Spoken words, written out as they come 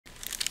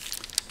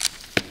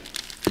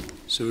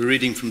So we're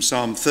reading from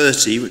Psalm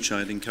 30, which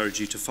I'd encourage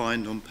you to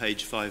find on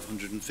page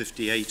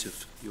 558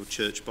 of your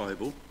church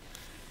Bible.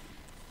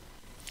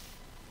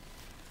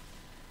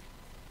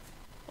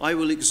 I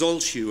will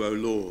exalt you, O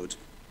Lord,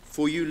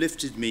 for you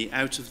lifted me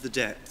out of the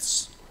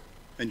depths,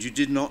 and you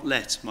did not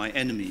let my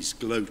enemies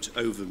gloat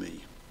over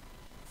me.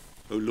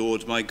 O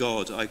Lord my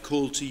God, I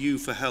called to you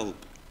for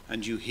help,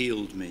 and you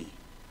healed me.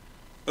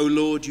 O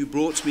Lord, you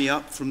brought me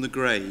up from the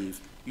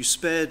grave, you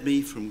spared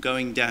me from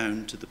going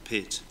down to the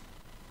pit.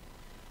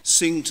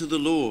 Sing to the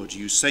Lord,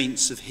 you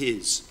saints of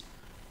his.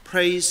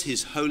 Praise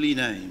his holy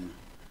name.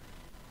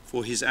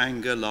 For his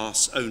anger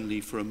lasts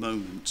only for a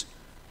moment,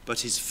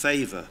 but his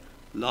favour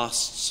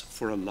lasts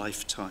for a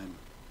lifetime.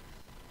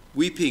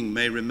 Weeping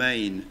may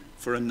remain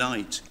for a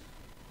night,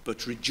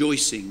 but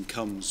rejoicing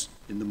comes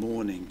in the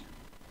morning.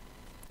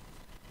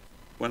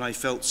 When I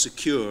felt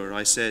secure,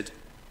 I said,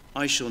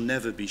 I shall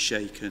never be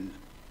shaken.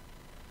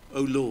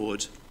 O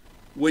Lord,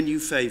 when you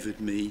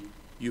favoured me,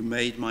 you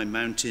made my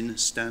mountain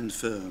stand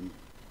firm.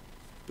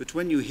 But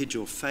when you hid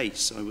your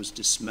face, I was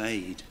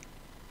dismayed.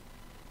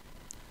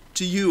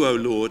 To you, O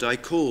Lord, I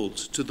called.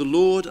 To the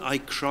Lord I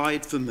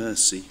cried for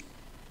mercy.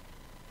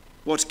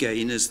 What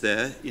gain is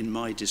there in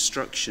my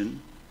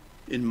destruction,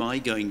 in my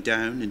going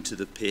down into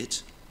the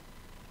pit?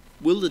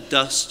 Will the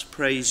dust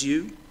praise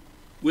you?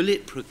 Will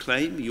it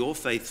proclaim your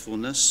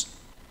faithfulness?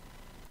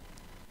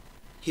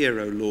 Hear,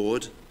 O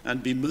Lord,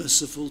 and be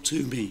merciful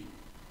to me.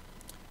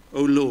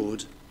 O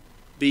Lord,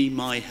 be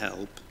my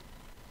help.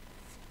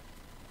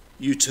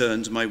 You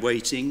turned my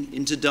waiting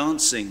into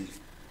dancing.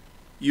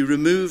 You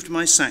removed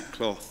my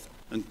sackcloth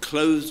and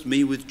clothed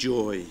me with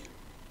joy.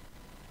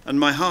 And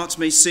my heart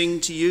may sing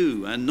to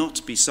you and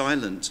not be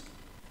silent.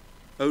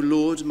 O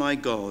Lord my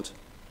God,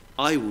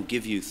 I will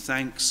give you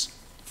thanks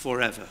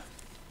forever.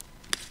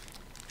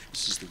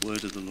 This is the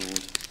word of the Lord.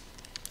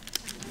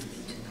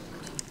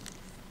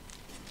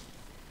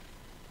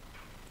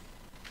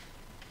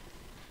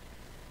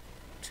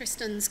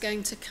 Tristan's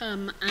going to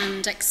come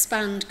and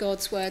expand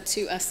God's word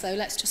to us, so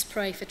let's just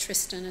pray for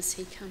Tristan as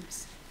he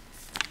comes.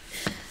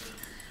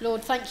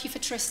 Lord, thank you for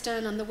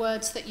Tristan and the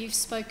words that you've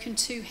spoken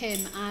to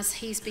him as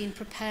he's been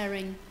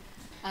preparing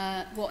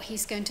what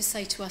he's going to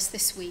say to us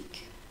this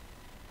week.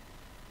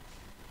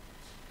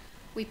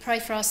 We pray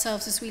for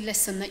ourselves as we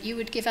listen that you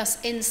would give us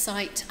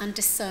insight and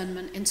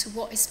discernment into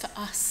what is for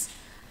us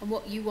and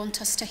what you want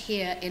us to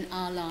hear in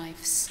our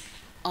lives.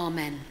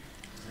 Amen.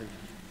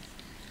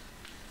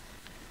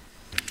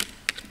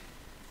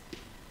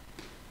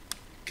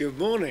 Good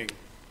morning.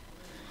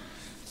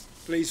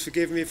 Please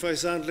forgive me if I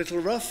sound a little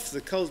rough.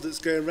 The cold that's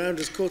going around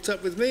has caught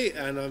up with me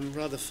and I'm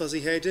rather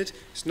fuzzy-headed.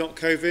 It's not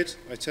COVID.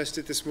 I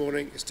tested this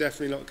morning. It's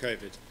definitely not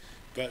COVID.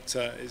 But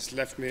it's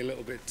left me a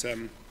little bit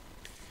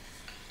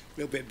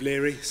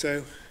bleary,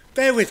 so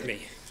bear with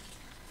me.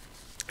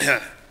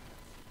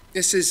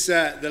 This is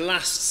the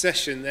last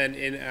session then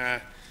in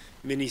our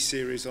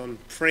mini-series on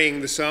praying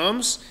the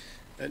Psalms.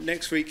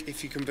 Next week,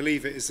 if you can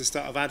believe it, is the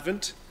start of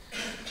Advent.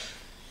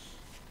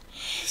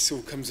 This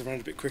all comes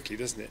around a bit quickly,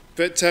 doesn't it?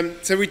 But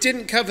so we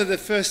didn't cover the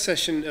first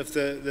session of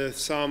the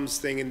Psalms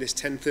thing in this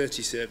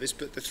 10:30 service,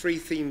 but the three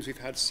themes we've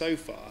had so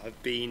far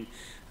have been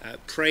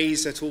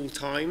praise at all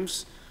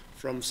times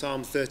from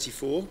Psalm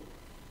 34,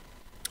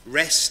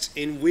 rest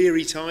in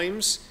weary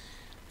times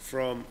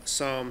from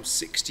Psalm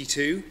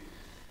 62,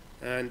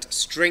 and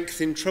strength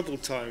in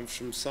troubled times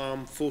from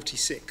Psalm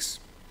 46.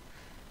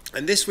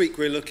 And this week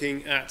we're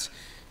looking at,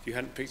 if you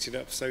hadn't picked it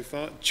up so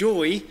far,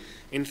 joy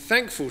in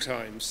thankful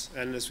times.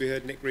 And as we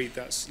heard Nick read,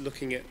 that's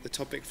looking at the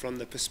topic from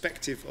the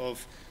perspective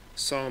of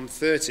Psalm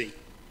 30.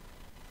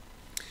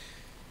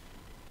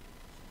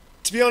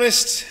 To be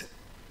honest,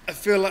 I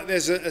feel like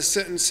there's a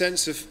certain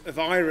sense of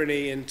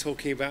irony in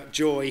talking about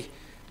joy,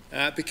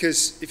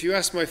 because if you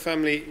ask my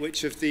family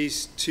which of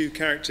these two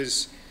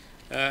characters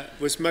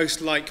was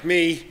most like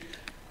me,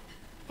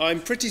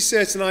 I'm pretty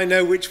certain I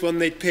know which one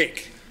they'd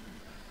pick.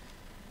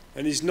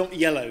 And he's not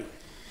yellow.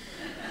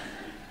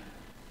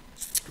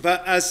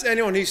 But as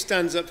anyone who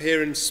stands up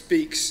here and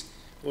speaks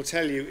will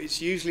tell you,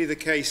 it's usually the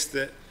case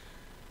that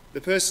the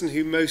person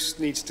who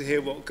most needs to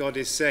hear what God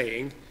is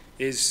saying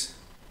is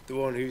the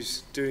one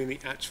who's doing the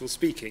actual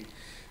speaking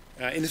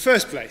in the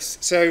first place.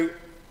 So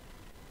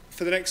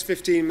for the next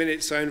 15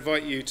 minutes, I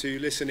invite you to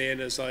listen in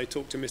as I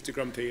talk to Mr.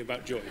 Grumpy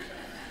about joy.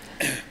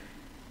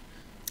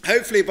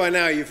 Hopefully by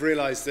now you've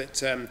realised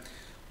that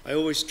I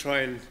always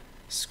try and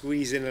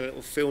squeeze in a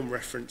little film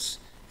reference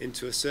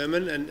into a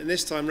sermon, and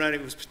this time round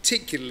it was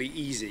particularly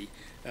easy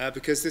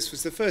because this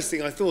was the first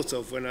thing I thought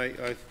of when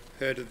I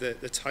heard of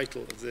the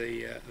title of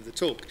the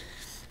talk.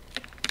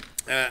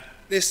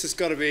 This has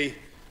got to be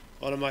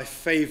one of my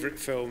favourite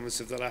films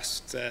of the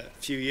last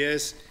few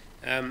years,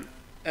 and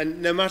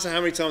no matter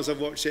how many times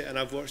I've watched it, and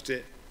I've watched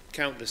it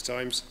countless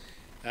times,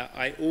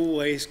 I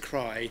always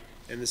cry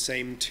in the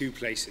same two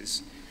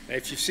places.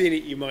 If you've seen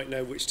it, you might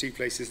know which two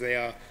places they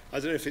are. I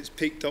don't know if it's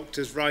Pete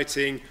Docter's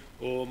writing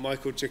or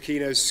Michael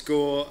Giacchino's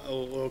score,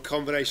 or a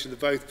combination of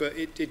the both, but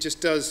it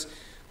just does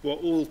what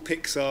all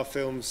Pixar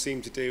films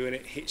seem to do, and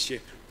it hits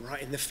you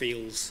right in the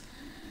feels.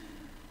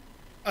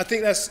 I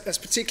think that's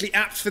particularly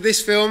apt for this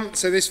film.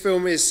 So this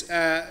film is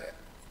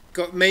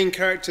got main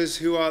characters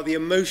who are the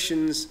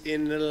emotions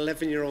in an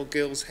 11-year-old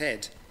girl's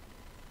head.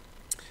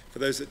 For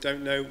those that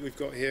don't know, we've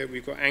got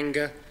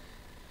anger.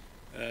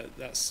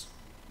 That's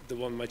the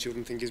one my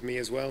children think is me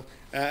as well.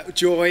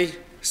 Joy,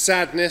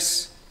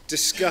 sadness,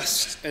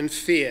 disgust, and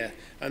fear.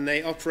 And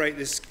they operate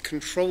this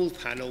control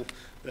panel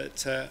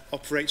that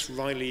operates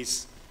Riley,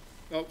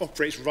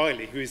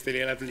 who is the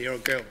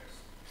 11-year-old girl.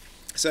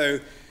 So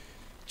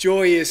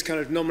Joy is kind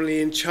of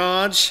nominally in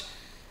charge,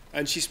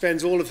 and she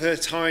spends all of her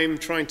time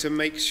trying to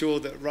make sure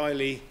that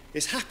Riley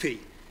is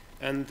happy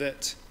and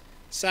that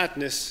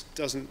sadness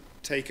doesn't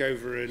take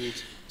over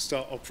and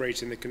start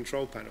operating the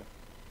control panel.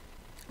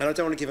 And I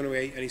don't want to give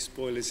away any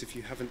spoilers if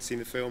you haven't seen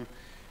the film,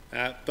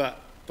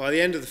 but by the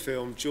end of the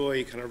film,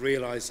 Joy kind of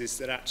realizes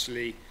that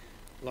actually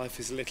life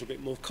is a little bit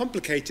more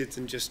complicated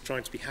than just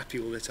trying to be happy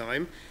all the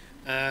time,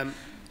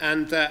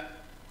 and that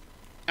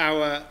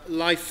our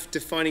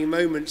life-defining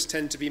moments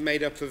tend to be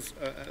made up of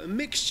a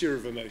mixture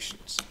of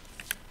emotions.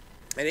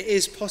 And it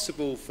is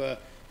possible for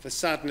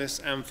sadness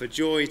and for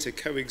joy to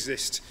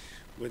coexist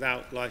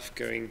without life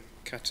going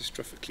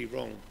catastrophically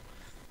wrong.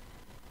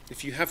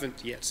 If you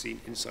haven't yet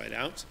seen Inside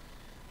Out,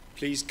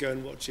 please go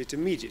and watch it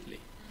immediately,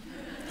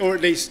 or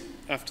at least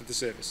after the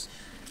service.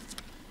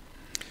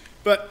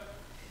 But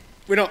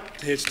we're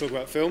not here to talk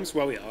about films.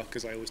 Well, we are,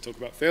 because I always talk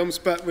about films,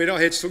 but we're not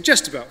here to talk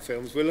just about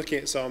films. We're looking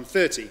at Psalm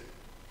 30.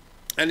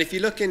 And if you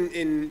look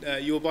in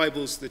your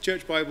Bibles, the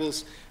church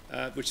Bibles,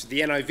 which is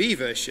the NIV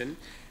version,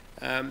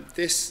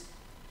 this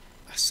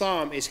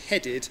psalm is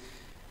headed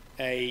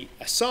a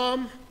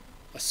psalm,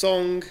 a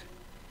song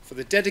for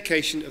the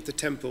dedication of the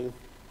temple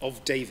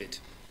of David,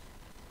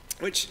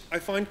 which I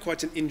find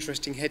quite an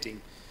interesting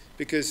heading,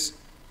 because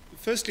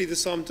firstly, the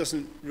psalm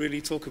doesn't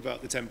really talk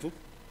about the temple,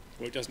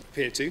 or it doesn't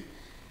appear to,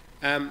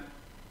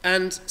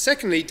 and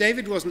secondly,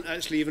 David wasn't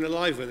actually even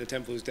alive when the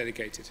temple was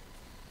dedicated.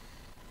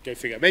 Go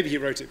figure. Maybe he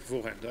wrote it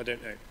beforehand, I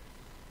don't know.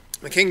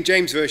 The King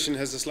James Version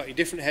has a slightly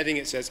different heading.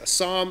 It says, a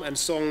psalm and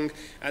song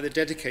at the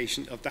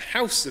dedication of the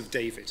house of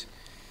David.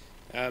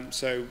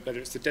 So whether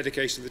it's the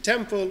dedication of the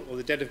temple or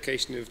the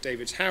dedication of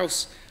David's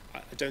house,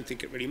 I don't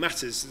think it really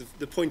matters.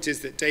 The point is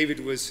that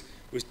David was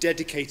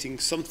dedicating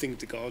something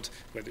to God,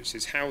 whether it's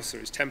his house or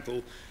his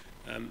temple.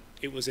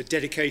 It was a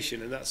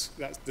dedication, and that's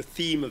the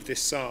theme of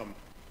this psalm.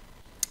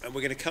 And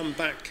we're going to come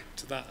back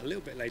to that a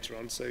little bit later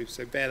on, so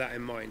bear that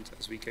in mind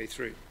as we go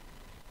through.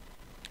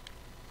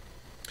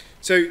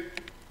 So,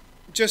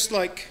 just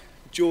like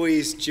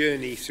Joy's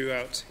journey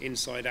throughout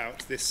Inside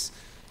Out, this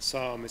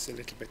psalm is a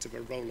little bit of a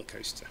roller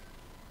coaster.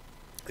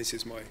 This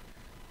is my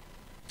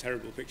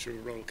terrible picture of a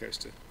roller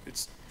coaster.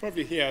 It's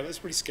probably, that's a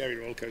pretty scary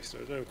roller coaster.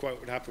 I don't know quite what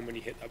would happen when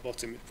you hit that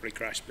bottom, it'd probably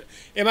crash, but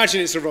imagine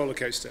it's a roller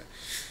coaster.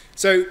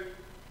 So,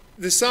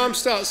 the psalm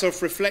starts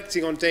off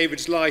reflecting on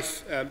David's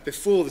life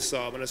before the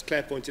psalm, and as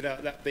Claire pointed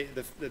out, that bit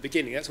at the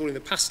beginning, that's all in the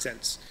past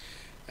tense.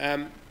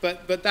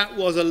 But that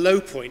was a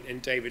low point in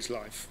David's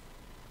life.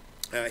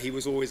 He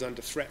was always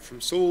under threat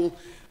from Saul,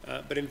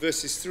 but in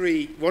verses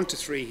 1 to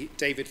 3,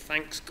 David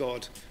thanks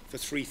God for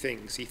three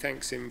things. He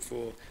thanks him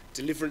for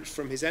deliverance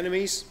from his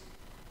enemies,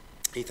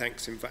 he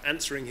thanks him for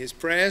answering his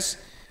prayers,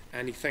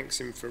 and he thanks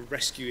him for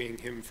rescuing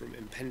him from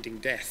impending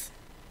death.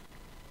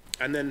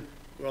 And then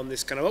we're on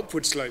this kind of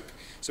upward slope.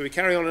 So we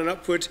carry on and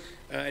upward,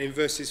 and in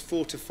verses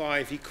 4 to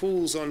 5, he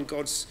calls on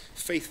God's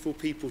faithful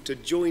people to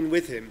join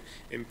with him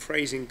in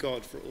praising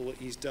God for all that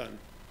he's done.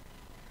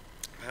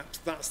 Perhaps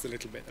that's the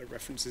little bit that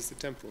references the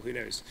temple, who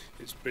knows?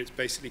 But it's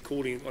basically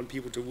calling on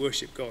people to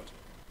worship God.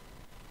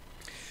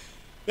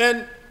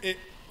 Then it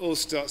all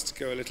starts to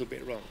go a little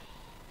bit wrong.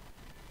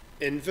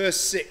 In verse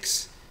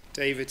 6,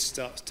 David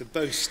starts to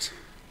boast.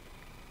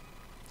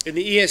 In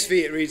the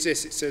ESV it reads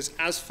this, it says,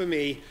 "As for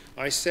me,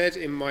 I said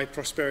in my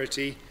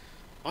prosperity,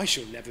 I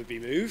shall never be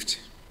moved."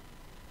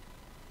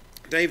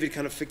 David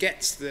kind of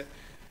forgets that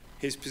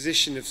his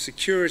position of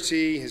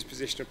security, his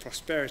position of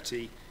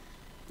prosperity,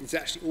 is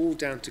actually all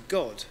down to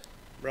God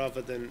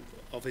rather than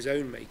of his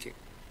own making.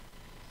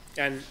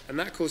 And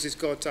that causes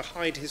God to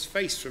hide his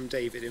face from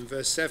David in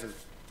verse 7.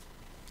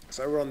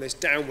 So we're on this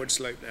downward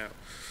slope now.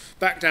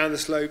 Back down the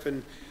slope,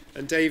 and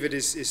David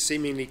is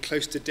seemingly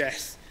close to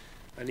death,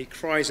 and he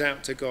cries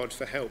out to God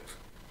for help.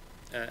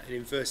 And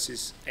in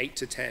verses 8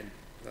 to 10,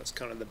 that's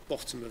kind of the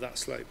bottom of that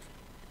slope.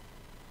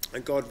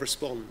 And God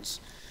responds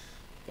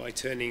by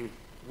turning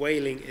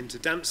wailing into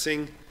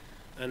dancing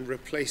and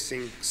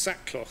replacing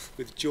sackcloth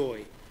with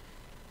joy.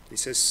 He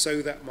says,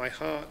 "So that my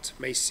heart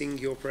may sing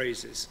your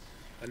praises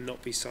and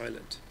not be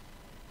silent."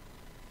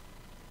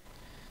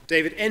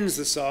 David ends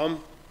the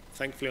psalm,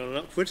 thankfully on an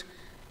upward,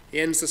 he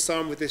ends the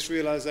psalm with this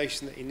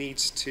realization that he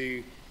needs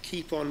to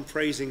keep on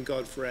praising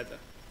God forever.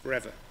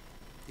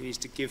 He needs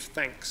to give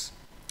thanks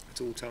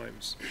at all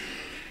times.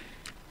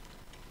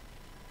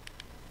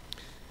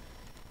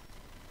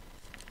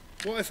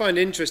 What I find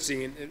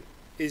interesting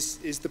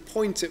is the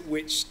point at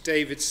which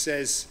David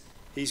says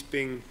he's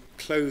being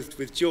clothed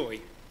with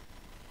joy.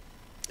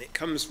 It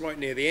comes right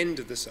near the end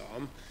of the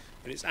psalm,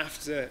 and it's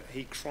after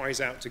he cries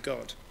out to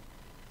God.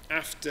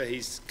 after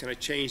he's kind of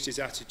changed his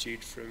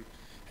attitude from,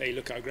 hey,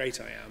 look how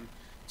great I am,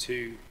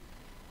 to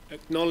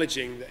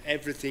acknowledging that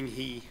everything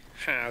he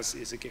has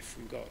is a gift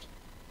from God.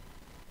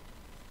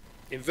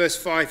 In verse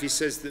 5, he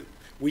says that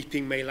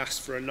weeping may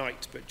last for a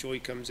night, but joy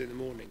comes in the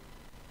morning.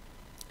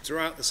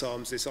 Throughout the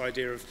Psalms, this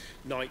idea of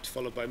night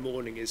followed by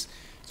morning is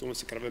it's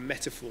almost a kind of a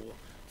metaphor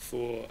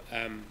for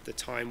the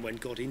time when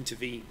God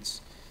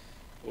intervenes,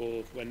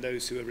 or when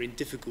those who are in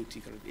difficulty,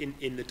 kind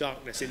of in the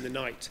darkness, in the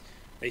night,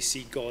 they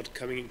see God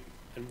coming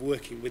and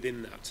working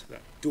within that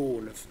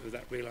dawn of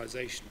that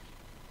realization.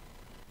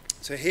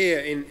 So here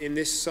in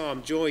this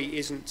psalm, joy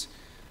isn't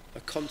a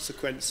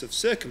consequence of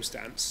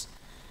circumstance,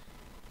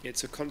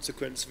 it's a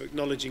consequence of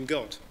acknowledging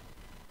God.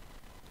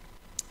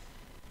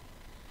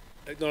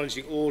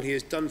 Acknowledging all he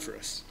has done for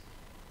us,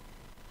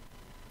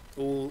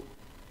 all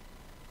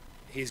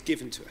he has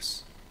given to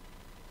us,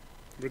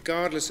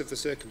 regardless of the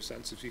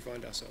circumstances we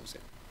find ourselves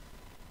in.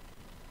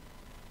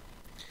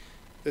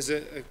 There's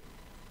a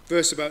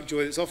verse about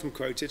joy that's often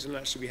quoted, and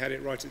actually we had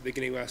it right at the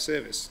beginning of our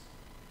service.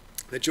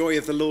 The joy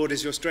of the Lord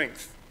is your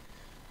strength.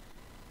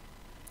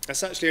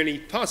 That's actually only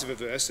part of a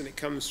verse, and it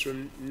comes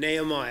from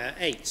Nehemiah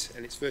 8,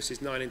 and it's verses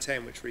 9 and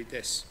 10, which read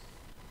this.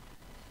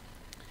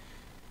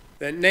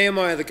 Then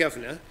Nehemiah the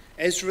governor,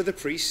 Ezra the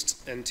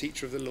priest and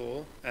teacher of the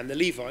law, and the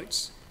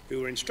Levites,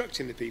 who were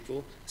instructing the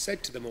people,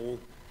 said to them all,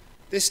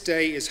 "This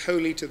day is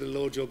holy to the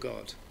Lord your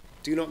God.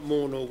 Do not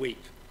mourn or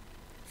weep."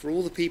 For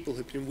all the people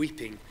had been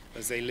weeping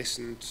as they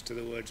listened to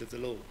the words of the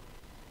law.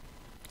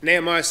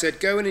 Nehemiah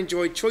said, "Go and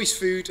enjoy choice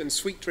food and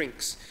sweet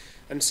drinks,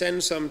 and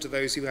send some to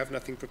those who have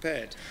nothing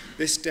prepared.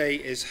 This day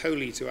is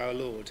holy to our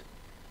Lord.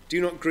 Do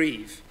not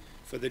grieve,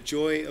 for the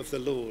joy of the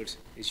Lord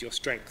is your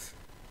strength."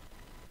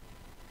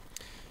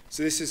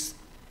 So this is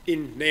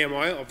in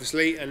Nehemiah,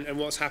 obviously, and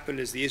what's happened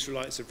is the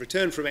Israelites have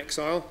returned from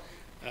exile,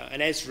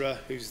 and Ezra,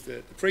 who's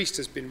the priest,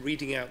 has been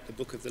reading out the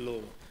book of the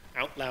law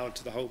out loud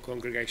to the whole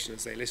congregation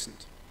as they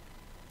listened.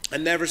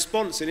 And their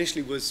response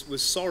initially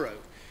was sorrow,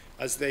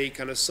 as they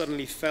kind of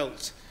suddenly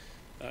felt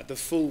the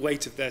full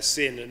weight of their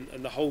sin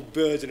and the whole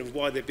burden of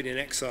why they've been in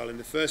exile in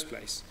the first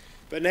place.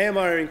 But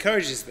Nehemiah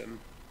encourages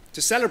them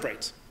to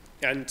celebrate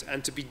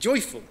and to be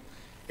joyful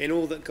in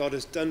all that God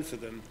has done for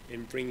them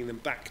in bringing them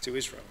back to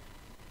Israel.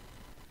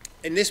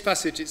 In this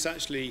passage, it's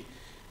actually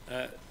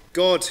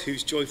God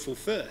who's joyful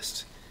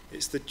first.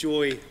 It's the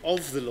joy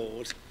of the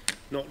Lord,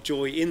 not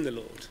joy in the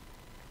Lord.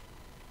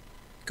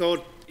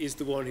 God is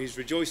the one who's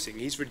rejoicing.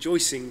 He's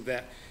rejoicing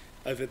that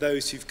over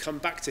those who've come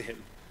back to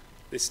him.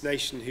 This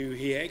nation who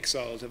he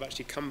exiled have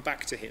actually come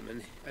back to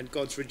him, and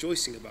God's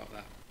rejoicing about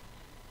that.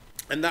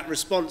 And that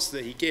response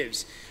that he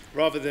gives,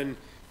 rather than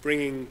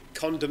bringing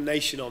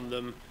condemnation on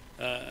them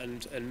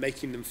and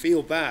making them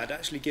feel bad,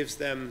 actually gives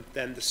them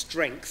then the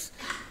strength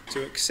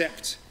to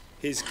accept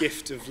his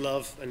gift of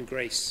love and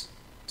grace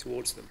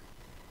towards them.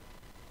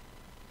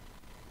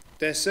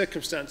 Their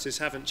circumstances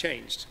haven't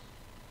changed,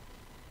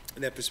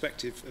 and their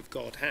perspective of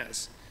God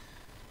has.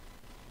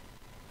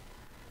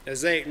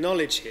 As they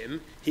acknowledge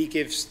him, he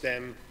gives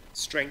them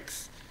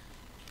strength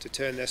to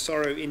turn their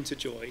sorrow into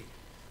joy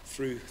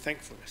through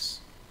thankfulness.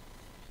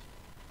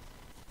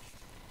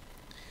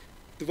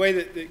 The way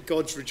that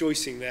God's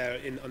rejoicing there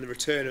on the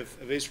return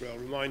of Israel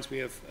reminds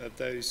me of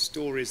those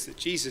stories that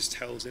Jesus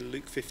tells in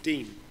Luke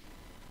 15.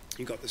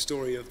 You've got the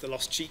story of the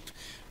lost sheep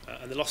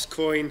and the lost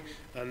coin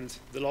and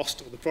the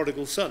lost or the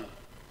prodigal son.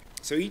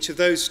 So each of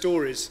those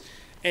stories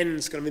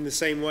ends kind of in the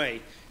same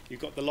way. You've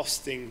got the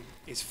lost thing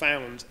is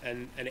found,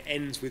 and it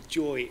ends with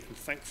joy and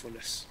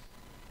thankfulness.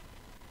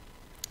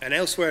 And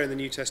elsewhere in the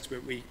New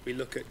Testament we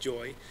look at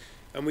joy,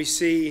 and we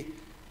see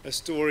a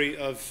story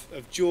of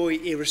joy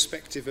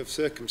irrespective of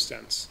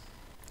circumstance.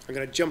 I'm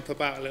going to jump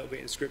about a little bit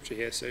in Scripture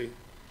here, so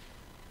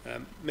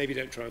maybe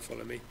don't try and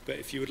follow me, but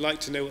if you would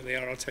like to know what they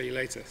are, I'll tell you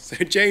later. So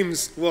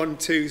James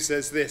 1:2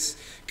 says this: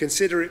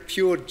 "Consider it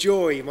pure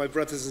joy, my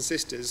brothers and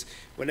sisters,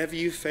 whenever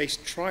you face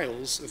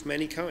trials of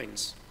many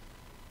kinds."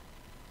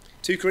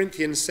 2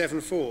 Corinthians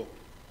 7:4,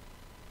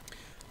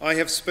 "I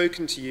have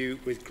spoken to you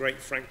with great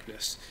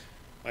frankness.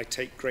 I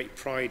take great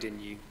pride in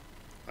you.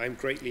 I am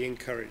greatly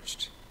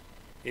encouraged.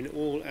 In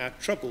all our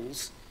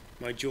troubles,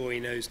 my joy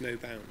knows no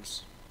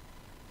bounds."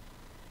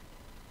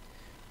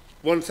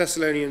 1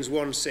 Thessalonians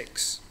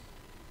 1:6,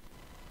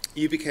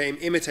 "You became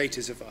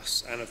imitators of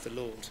us and of the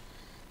Lord,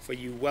 for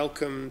you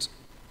welcomed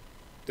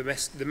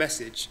the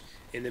message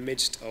in the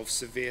midst of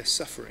severe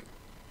suffering,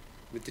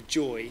 with the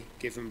joy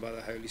given by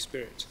the Holy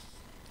Spirit."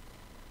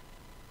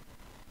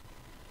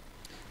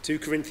 2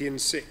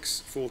 Corinthians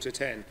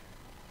 6:4-10,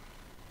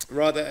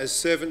 "Rather, as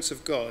servants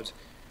of God,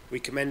 we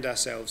commend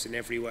ourselves in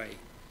every way,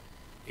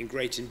 in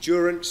great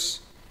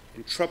endurance,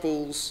 in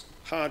troubles,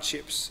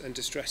 hardships and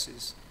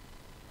distresses,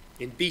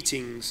 in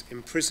beatings,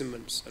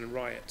 imprisonments and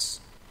riots,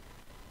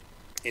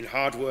 in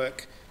hard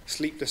work,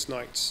 sleepless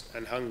nights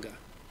and hunger,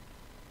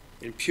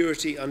 in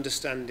purity,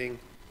 understanding,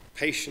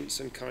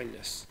 patience and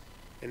kindness,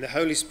 in the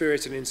Holy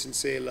Spirit and in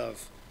sincere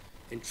love,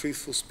 in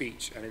truthful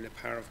speech and in the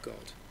power of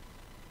God,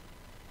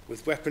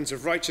 with weapons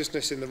of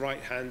righteousness in the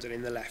right hand and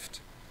in the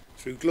left,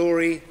 through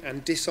glory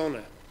and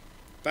dishonour,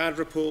 bad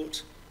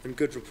report and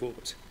good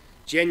report,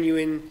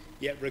 genuine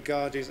yet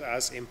regarded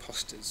as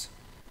impostors,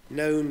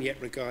 known yet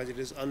regarded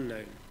as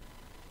unknown,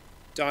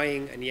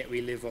 dying and yet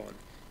we live on,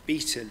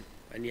 beaten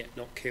and yet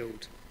not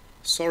killed,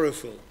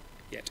 sorrowful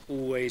yet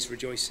always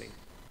rejoicing,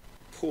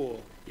 poor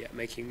yet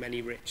making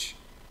many rich,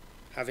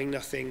 having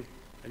nothing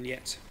and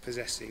yet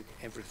possessing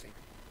everything.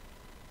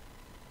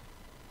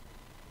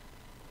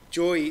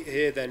 Joy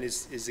here then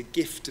is a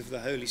gift of the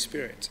Holy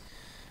Spirit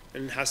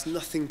and has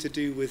nothing to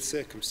do with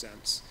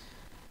circumstance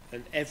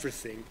and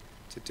everything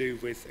to do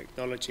with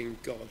acknowledging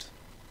God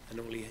and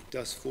all he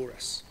does for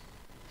us.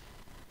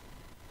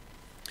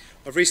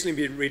 I've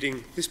recently been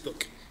reading this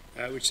book,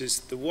 which is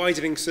The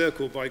Widening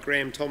Circle by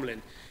Graham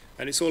Tomlin,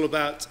 and it's all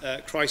about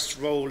Christ's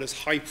role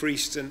as high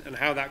priest and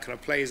how that kind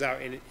of plays out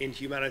in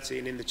humanity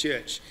and in the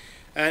church.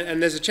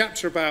 And there's a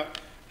chapter about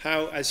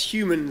how, as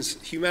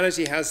humans,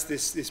 humanity has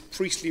this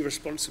priestly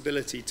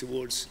responsibility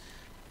towards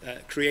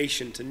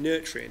creation, to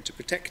nurture it and to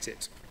protect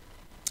it.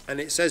 And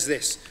it says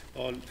this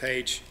on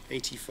page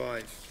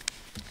 85.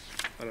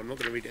 And I'm not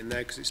going to read it in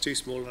there because it's too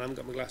small and I haven't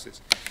got my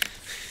glasses.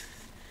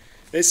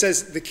 It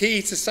says, the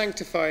key to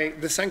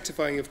the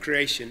sanctifying of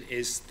creation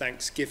is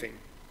thanksgiving.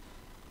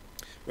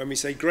 When we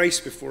say grace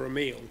before a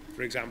meal,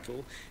 for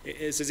example, it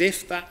is as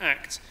if that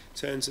act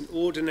turns an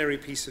ordinary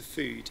piece of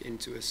food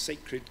into a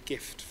sacred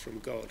gift from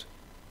God.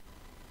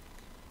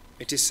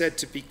 It is said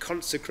to be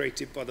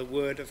consecrated by the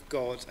word of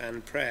God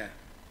and prayer.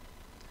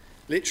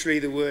 Literally,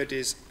 the word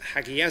is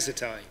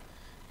hagiazetai,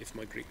 if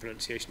my Greek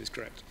pronunciation is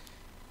correct,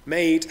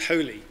 made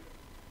holy.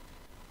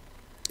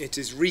 It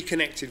is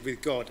reconnected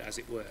with God, as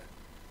it were.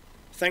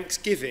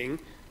 Thanksgiving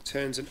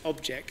turns an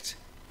object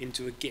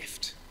into a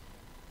gift,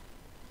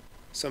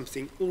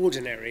 something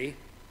ordinary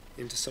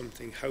into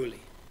something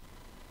holy.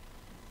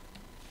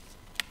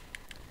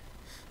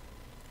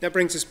 That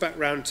brings us back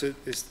round to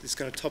this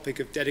kind of topic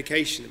of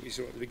dedication that we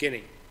saw at the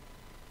beginning.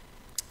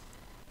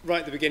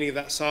 Right at the beginning of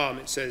that psalm,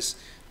 it says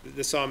that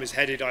the psalm is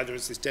headed either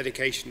as this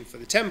dedication for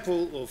the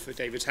temple or for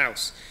David's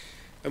house.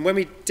 And when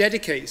we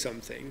dedicate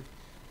something,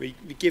 we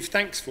give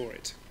thanks for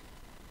it.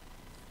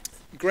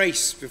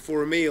 Grace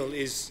before a meal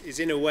is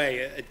in a way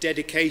a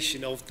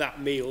dedication of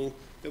that meal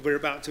that we're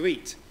about to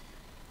eat.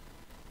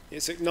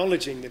 It's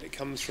acknowledging that it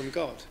comes from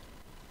God.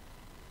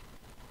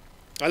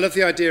 I love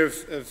the idea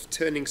of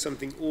turning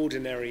something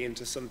ordinary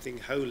into something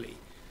holy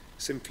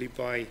simply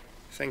by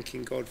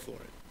thanking God for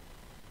it.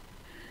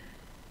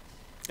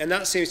 And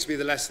that seems to be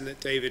the lesson that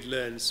David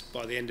learns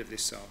by the end of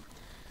this psalm.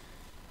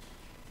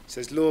 It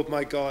says, Lord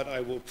my God, I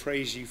will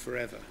praise you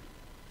forever.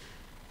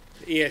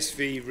 The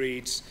ESV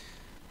reads,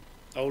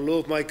 O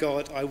Lord my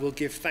God, I will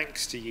give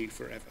thanks to you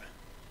forever.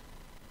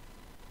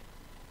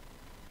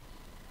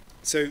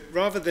 So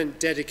rather than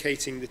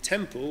dedicating the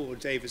temple or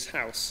David's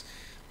house,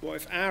 what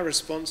if our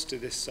response to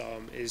this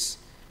psalm is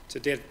to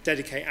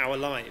dedicate our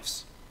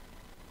lives,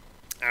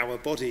 our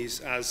bodies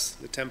as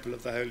the temple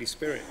of the Holy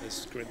Spirit,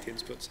 as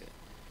Corinthians puts it?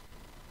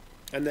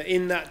 And that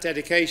in that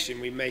dedication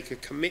we make a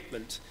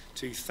commitment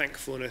to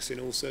thankfulness in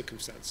all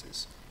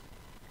circumstances.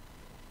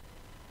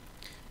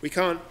 We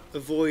can't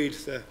avoid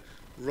the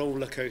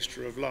roller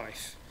coaster of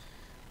life,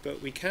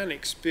 but we can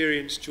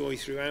experience joy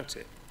throughout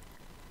it.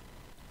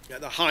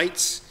 At the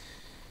heights,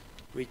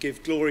 we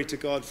give glory to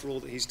God for all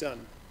that he's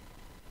done.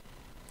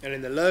 And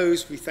in the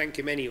lows, we thank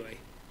him anyway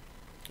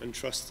and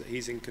trust that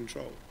he's in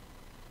control.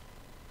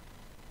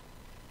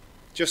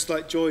 Just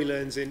like joy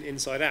learns in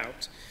Inside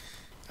Out,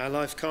 our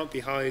life can't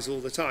be highs all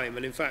the time.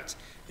 And in fact,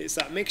 it's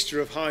that mixture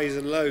of highs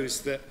and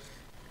lows that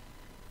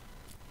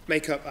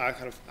make up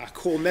our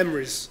core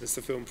memories, as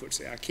the film puts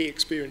it, our key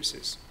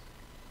experiences.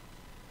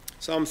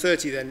 Psalm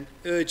 30 then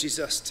urges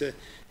us to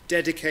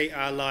dedicate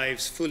our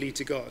lives fully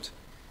to God,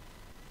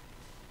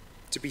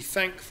 to be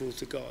thankful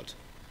to God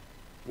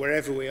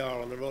wherever we are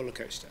on the roller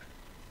coaster,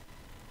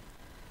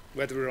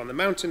 whether we're on the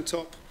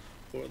mountaintop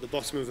or at the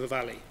bottom of a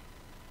valley.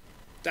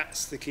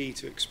 That's the key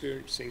to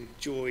experiencing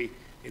joy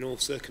in all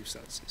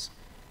circumstances.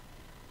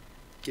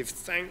 Give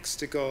thanks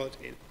to God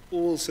in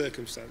all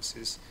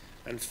circumstances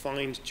and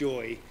find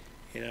joy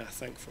in our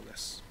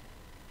thankfulness.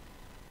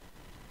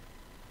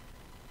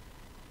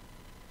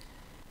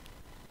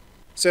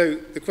 So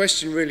the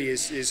question really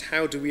is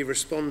how do we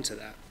respond to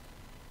that?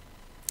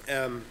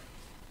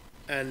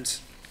 And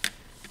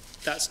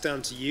that's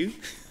down to you.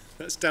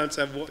 That's down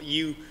to what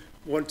you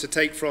want to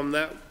take from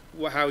that,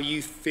 how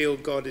you feel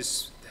God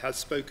has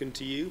spoken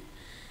to you.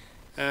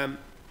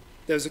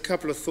 There's a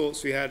couple of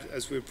thoughts we had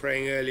as we were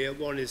praying earlier.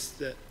 One is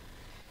that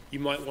you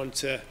might want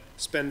to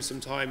spend some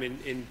time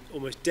in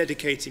almost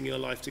dedicating your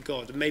life to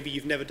God. And maybe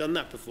you've never done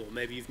that before.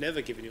 Maybe you've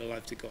never given your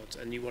life to God,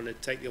 and you want to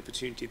take the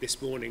opportunity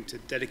this morning to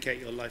dedicate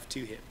your life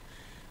to him.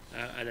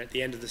 And at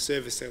the end of the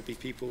service, there'll be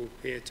people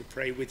here to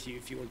pray with you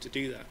if you want to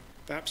do that.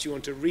 Perhaps you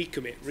want to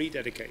recommit,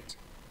 rededicate.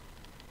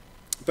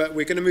 But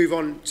we're going to move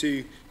on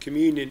to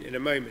communion in a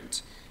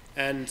moment.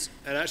 And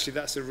actually,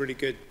 that's a really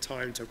good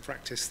time to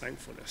practice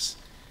thankfulness.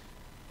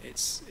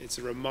 It's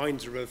a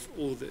reminder of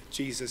all that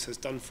Jesus has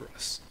done for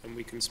us, and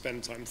we can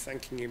spend time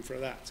thanking him for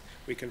that.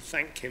 We can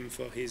thank him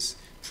for his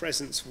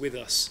presence with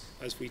us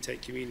as we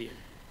take communion.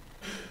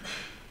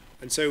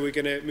 And so we're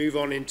going to move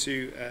on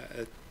into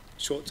a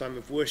short time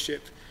of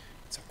worship.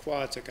 It's a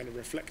quieter kind of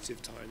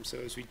reflective time. So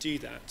as we do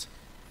that,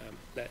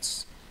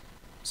 let's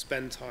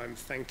spend time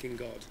thanking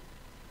God.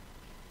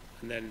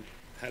 And then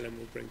Helen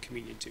will bring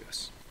communion to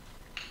us.